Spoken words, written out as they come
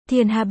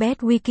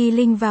thienhabet.wiki.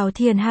 Link vào.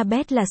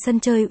 Thienhabet là sân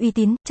chơi uy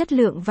tín, chất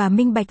lượng và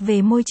minh bạch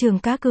về môi trường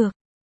cá cược.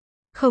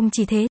 Không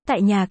chỉ thế,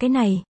 tại nhà cái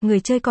này, người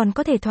chơi còn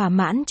có thể thỏa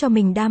mãn cho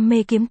mình đam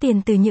mê kiếm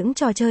tiền từ những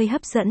trò chơi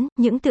hấp dẫn,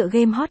 những tựa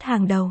game hot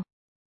hàng đầu.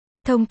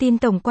 Thông tin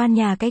tổng quan.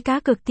 Nhà cái cá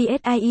cược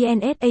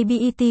thienhabet.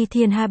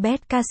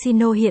 Thienhabet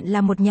Casino hiện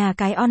là một nhà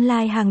cái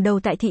online hàng đầu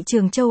tại thị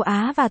trường châu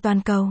Á và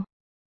toàn cầu.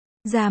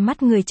 Ra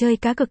mắt người chơi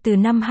cá cược từ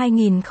năm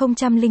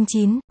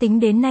 2009, tính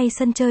đến nay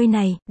sân chơi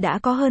này đã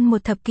có hơn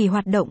một thập kỷ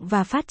hoạt động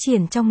và phát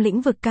triển trong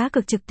lĩnh vực cá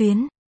cược trực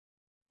tuyến.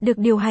 Được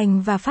điều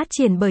hành và phát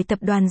triển bởi tập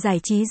đoàn giải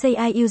trí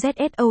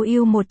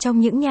JIUZSOU, một trong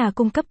những nhà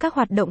cung cấp các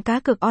hoạt động cá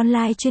cược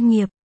online chuyên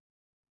nghiệp.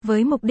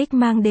 Với mục đích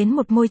mang đến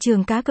một môi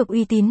trường cá cược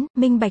uy tín,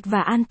 minh bạch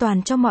và an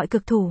toàn cho mọi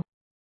cực thủ.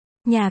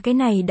 Nhà cái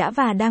này đã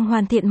và đang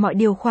hoàn thiện mọi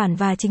điều khoản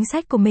và chính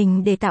sách của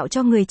mình để tạo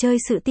cho người chơi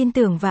sự tin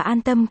tưởng và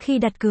an tâm khi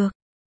đặt cược.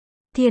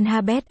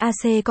 Thienhabet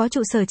AC có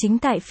trụ sở chính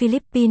tại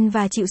Philippines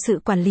và chịu sự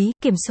quản lý,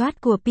 kiểm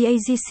soát của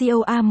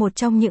PAGCOR, một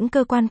trong những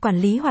cơ quan quản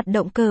lý hoạt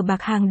động cờ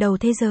bạc hàng đầu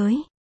thế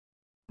giới.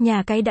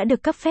 Nhà cái đã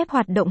được cấp phép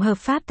hoạt động hợp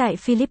pháp tại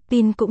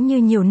Philippines cũng như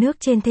nhiều nước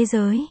trên thế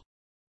giới.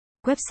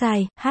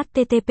 Website: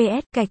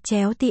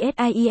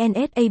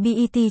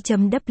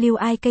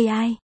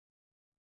 https://thienhabet.wiki